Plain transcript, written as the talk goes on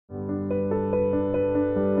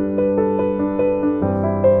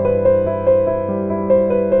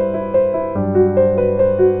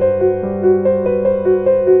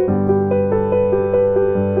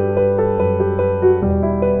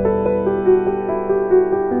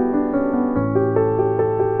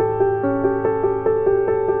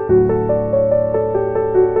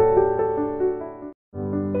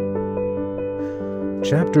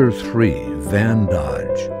Chapter 3, Van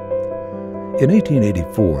Dodge. In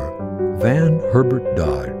 1884, Van Herbert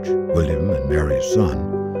Dodge, William and Mary's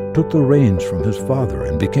son, took the reins from his father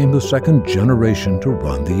and became the second generation to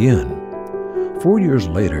run the inn. 4 years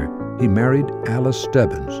later, he married Alice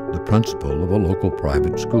Stebbins, the principal of a local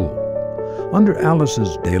private school. Under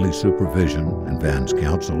Alice's daily supervision and Van's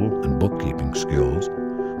counsel and bookkeeping skills,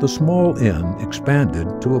 the small inn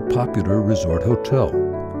expanded to a popular resort hotel.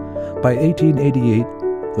 By 1888,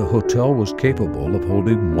 the hotel was capable of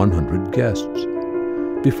holding 100 guests.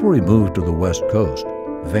 Before he moved to the West Coast,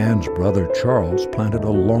 Van's brother Charles planted a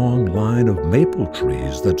long line of maple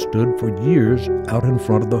trees that stood for years out in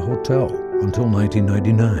front of the hotel until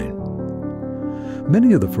 1999.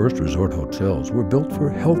 Many of the first resort hotels were built for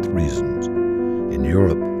health reasons. In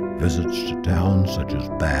Europe, visits to towns such as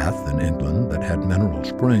Bath in England that had mineral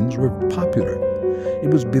springs were popular.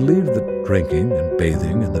 It was believed that drinking and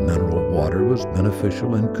bathing in the mineral water was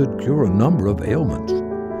beneficial and could cure a number of ailments.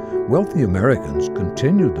 Wealthy Americans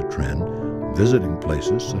continued the trend, visiting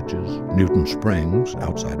places such as Newton Springs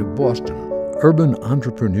outside of Boston. Urban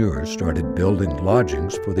entrepreneurs started building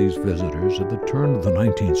lodgings for these visitors at the turn of the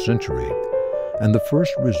 19th century, and the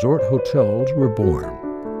first resort hotels were born.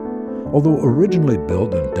 Although originally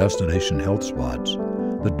built in destination health spots,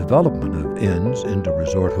 the development of inns into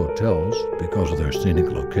resort hotels, because of their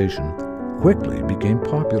scenic location, quickly became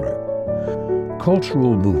popular.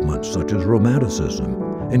 Cultural movements such as Romanticism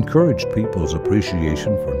encouraged people's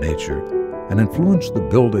appreciation for nature and influenced the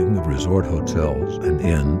building of resort hotels and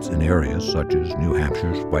inns in areas such as New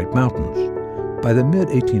Hampshire's White Mountains. By the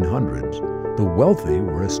mid-1800s, the wealthy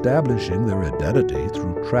were establishing their identity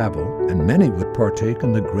through travel, and many would partake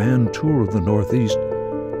in the grand tour of the Northeast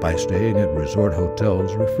by staying at resort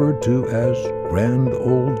hotels referred to as Grand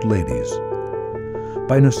Old Ladies.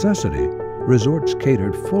 By necessity, resorts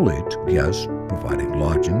catered fully to guests, providing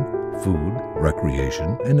lodging, food,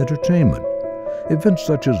 recreation, and entertainment. Events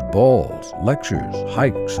such as balls, lectures,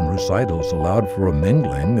 hikes, and recitals allowed for a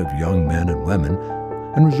mingling of young men and women,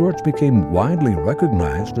 and resorts became widely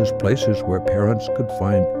recognized as places where parents could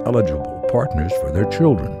find eligible partners for their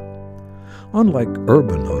children. Unlike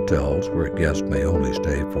urban hotels where guests may only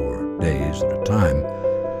stay for days at a time,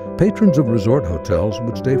 patrons of resort hotels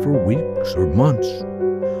would stay for weeks or months.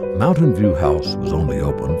 Mountain View House was only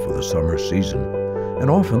open for the summer season, and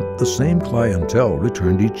often the same clientele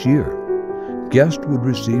returned each year. Guests would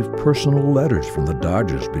receive personal letters from the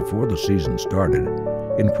Dodgers before the season started,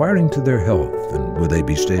 inquiring to their health and would they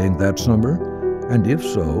be staying that summer, and if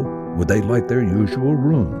so, would they like their usual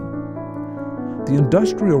room. The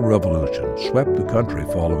Industrial Revolution swept the country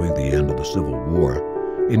following the end of the Civil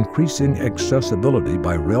War. Increasing accessibility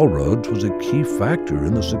by railroads was a key factor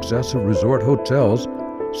in the success of resort hotels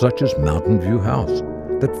such as Mountain View House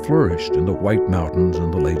that flourished in the White Mountains in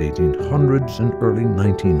the late 1800s and early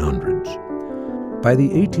 1900s. By the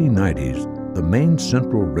 1890s, the Maine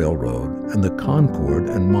Central Railroad and the Concord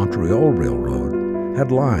and Montreal Railroad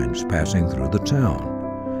had lines passing through the town.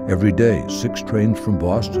 Every day, 6 trains from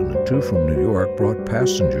Boston and 2 from New York brought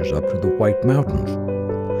passengers up to the White Mountains.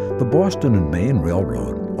 The Boston and Maine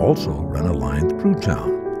Railroad also ran a line through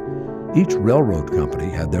town. Each railroad company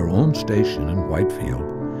had their own station in Whitefield,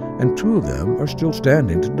 and 2 of them are still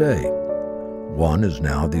standing today. One is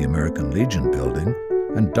now the American Legion building,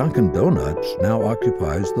 and Dunkin' Donuts now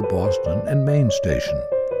occupies the Boston and Maine station.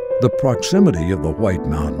 The proximity of the White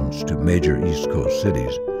Mountains to major East Coast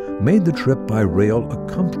cities made the trip by rail a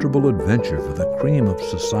comfortable adventure for the cream of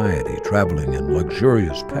society traveling in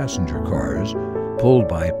luxurious passenger cars pulled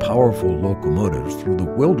by powerful locomotives through the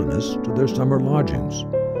wilderness to their summer lodgings.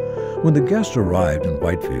 When the guests arrived in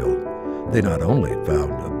Whitefield, they not only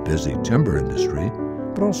found a busy timber industry,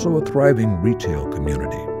 but also a thriving retail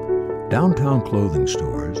community. Downtown clothing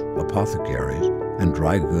stores, apothecaries, and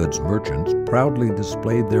dry goods merchants proudly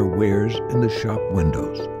displayed their wares in the shop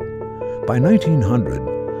windows. By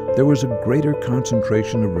 1900, there was a greater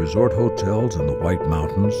concentration of resort hotels in the White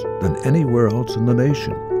Mountains than anywhere else in the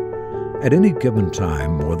nation. At any given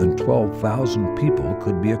time, more than 12,000 people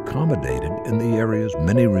could be accommodated in the area's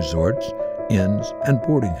many resorts, inns, and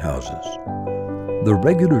boarding houses. The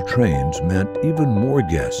regular trains meant even more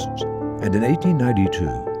guests, and in 1892,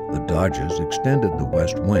 the Dodgers extended the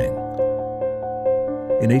West Wing.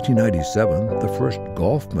 In 1897, the first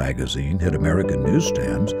golf magazine hit American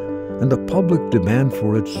newsstands, and the public demand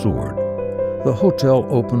for it soared. The hotel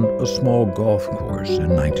opened a small golf course in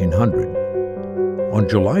 1900. On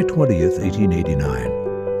July 20th,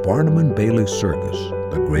 1889, Barnum and Bailey Circus,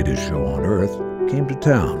 the greatest show on earth, came to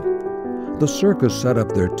town. The circus set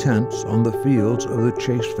up their tents on the fields of the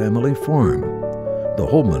Chase family farm. The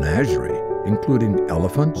whole menagerie, including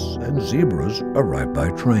elephants and zebras, arrived by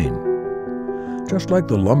train. Just like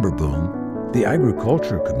the lumber boom, the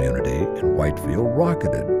agriculture community in Whitefield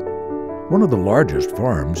rocketed. One of the largest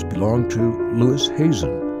farms belonged to Lewis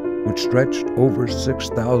Hazen, which stretched over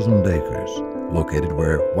 6,000 acres, located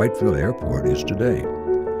where Whitefield Airport is today.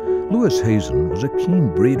 Lewis Hazen was a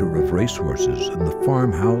keen breeder of racehorses, and the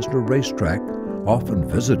farm housed a racetrack often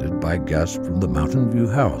visited by guests from the Mountain View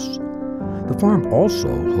House. The farm also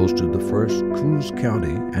hosted the first Coos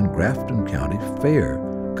County and Grafton County Fair,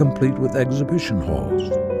 complete with exhibition halls.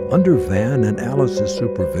 Under Van and Alice's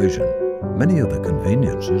supervision, many of the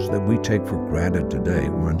conveniences that we take for granted today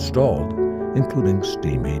were installed, including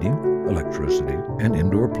steam heating, electricity, and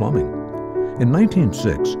indoor plumbing. In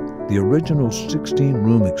 1906, the original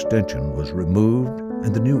 16-room extension was removed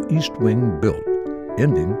and the new East Wing built,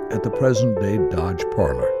 ending at the present-day Dodge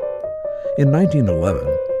Parlor. In 1911,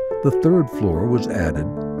 the third floor was added,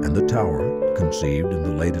 and the tower, conceived in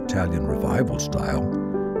the late Italian Revival style,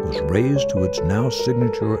 was raised to its now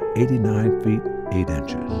signature 89 feet 8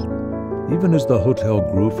 inches. Even as the hotel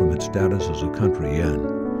grew from its status as a country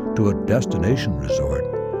inn to a destination resort,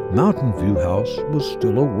 Mountain View House was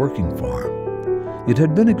still a working farm. It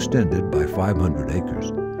had been extended by 500 acres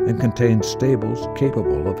and contained stables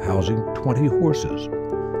capable of housing 20 horses.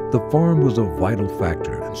 The farm was a vital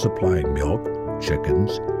factor in supplying milk,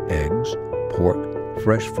 chickens, eggs, pork,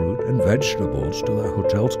 fresh fruit, and vegetables to the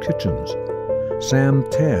hotel's kitchens. Sam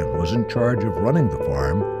Tan was in charge of running the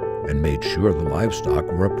farm and made sure the livestock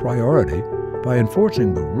were a priority by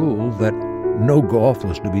enforcing the rule that no golf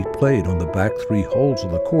was to be played on the back 3 holes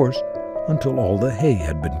of the course until all the hay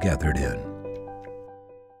had been gathered in.